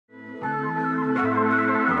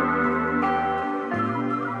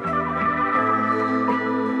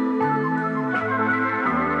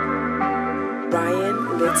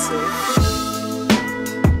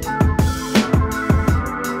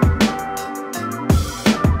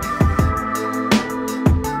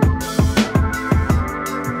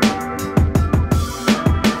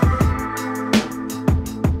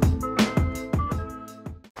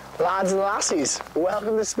Lads and lassies,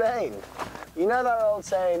 welcome to Spain. You know that old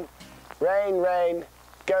saying, rain, rain,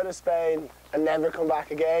 go to Spain and never come back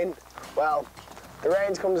again? Well, the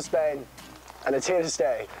rain's come to Spain and it's here to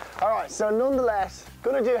stay. Alright, so nonetheless,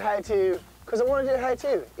 gonna do how to, because I want to do how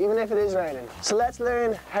to, even if it is raining. So let's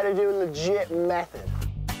learn how to do a legit method.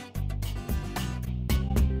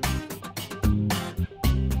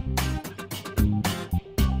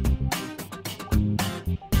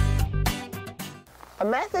 A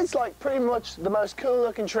method's like pretty much the most cool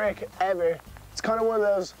looking trick ever. It's kind of one of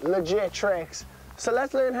those legit tricks. So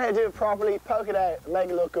let's learn how to do it properly, poke it out, and make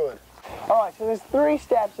it look good. Alright, so there's 3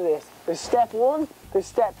 steps to this. There's step 1, there's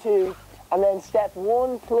step 2, and then step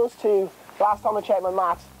 1 plus 2, last time I checked my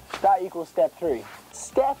maths, that equals step 3.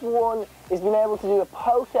 Step 1 is being able to do a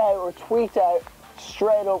poked out or tweaked out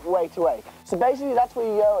straight up wake to wake. So basically that's where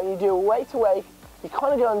you go and you do a wake to wake, you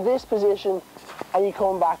kind of go in this position and you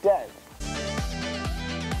come back down.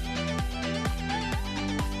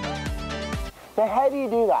 Now how do you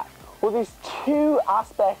do that? Well, there's 2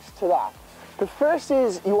 aspects to that. The first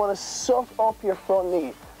is you want to suck up your front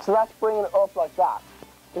knee. So that's bringing it up like that.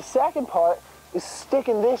 The second part is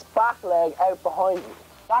sticking this back leg out behind you.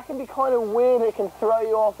 That can be kind of weird, it can throw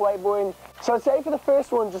you off wakeboarding. So I'd say for the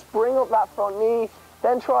first one, just bring up that front knee,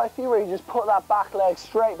 then try a few where you just put that back leg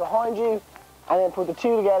straight behind you, and then put the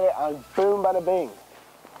 2 together and boom, bada bing.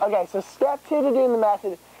 Okay, so step 2 to doing the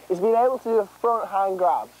method is being able to do a front hand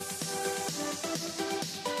grab.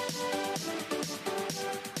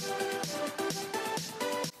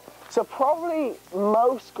 So probably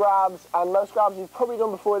most grabs, and most grabs you've probably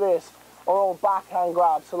done before this, are all backhand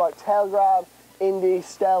grabs. So like tail grab, indie,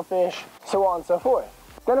 stalefish, so on and so forth.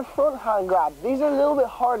 Then a front hand grab. These are a little bit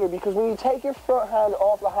harder because when you take your front hand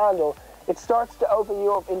off the handle, it starts to open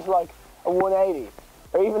you up into like a 180,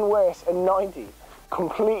 or even worse, a 90.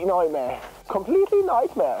 Complete nightmare. Completely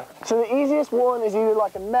nightmare. So the easiest one is either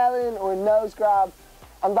like a melon or a nose grab.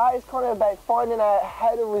 And that is kind of about finding out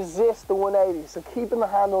how to resist the 180. So keeping the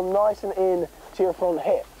handle nice and in to your front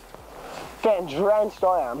hip. Getting drenched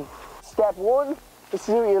I am. Step 1 is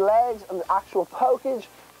to do your legs and the actual pokage.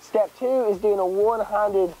 Step 2 is doing a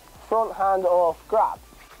one-handed front hand off grab.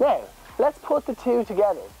 Now, let's put the 2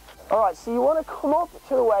 together. Alright, so you want to come up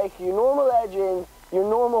to the wake, your normal edge in, your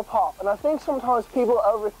normal pop. And I think sometimes people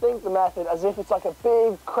overthink the method as if it's like a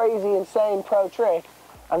big, crazy, insane pro trick.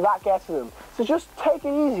 And that gets to them. So just take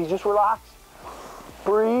it easy, just relax,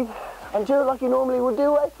 breathe, and do it like you normally would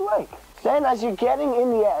do wake to wake. Then as you're getting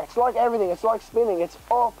in the air, it's like everything, it's like spinning, it's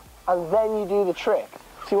up and then you do the trick.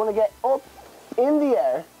 So you want to get up in the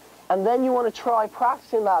air and then you want to try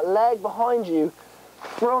practicing that leg behind you,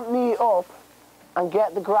 front knee up and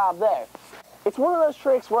get the grab there. It's one of those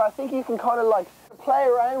tricks where I think you can kind of like play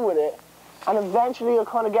around with it and eventually you'll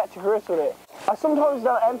kind of get to grips with it. I sometimes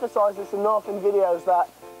don't emphasize this enough in videos that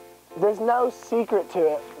there's no secret to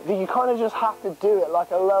it, that you kind of just have to do it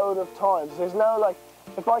like a load of times. There's no like,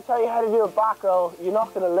 if I tell you how to do a back roll, you're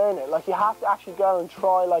not going to learn it. Like you have to actually go and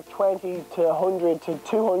try like 20 to 100 to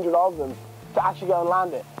 200 of them to actually go and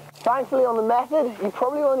land it. Thankfully on the method, you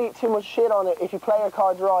probably won't eat too much shit on it if you play your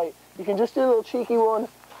cards right. You can just do a little cheeky one,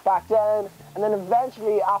 back down, and then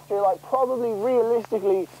eventually after like probably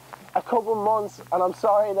realistically a couple months, and I'm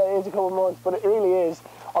sorry that it is a couple months, but it really is,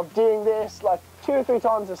 of doing this like 2 or 3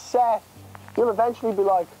 times a set, you'll eventually be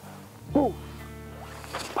like, poof,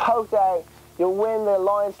 poked out, you'll win the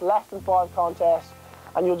Alliance less than 5 contest,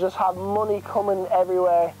 and you'll just have money coming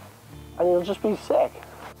everywhere, and you'll just be sick.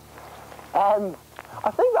 I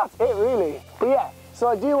think that's it really. But yeah, so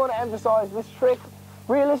I do want to emphasize this trick,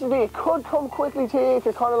 realistically it could come quickly to you if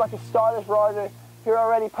you're kind of like a stylish rider, if you're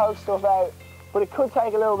already post stuff out, but it could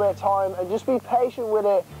take a little bit of time, and just be patient with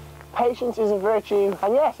it. Patience is a virtue,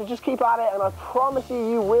 and yeah, so just keep at it, and I promise you,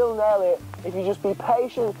 you will nail it. If you just be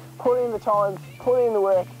patient, put in the time, put in the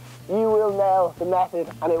work, you will nail the method,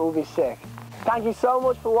 and it will be sick. Thank you so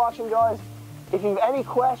much for watching, guys. If you have any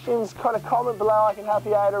questions, kind of comment below, I can help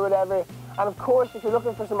you out or whatever. And of course, if you're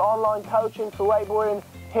looking for some online coaching for wakeboarding,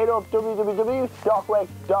 hit up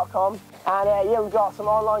www.docwake.com. And yeah, we've got some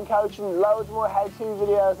online coaching, loads more how-to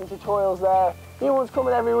videos and tutorials there. New ones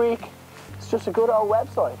coming every week. It's just a good old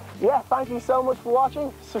website. Yeah, thank you so much for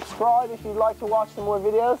watching. Subscribe if you'd like to watch some more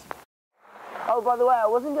videos. Oh, by the way, I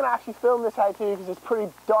wasn't going to actually film this how-to because it's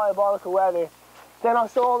pretty diabolical weather. Then I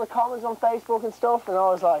saw all the comments on Facebook and stuff, and I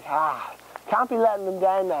was like, can't be letting them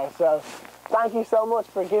down now. So thank you so much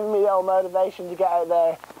for giving me the old motivation to get out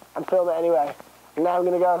there and film it anyway. And now I'm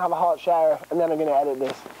going to go and have a hot shower, and then I'm going to edit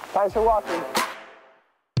this. Thanks for watching.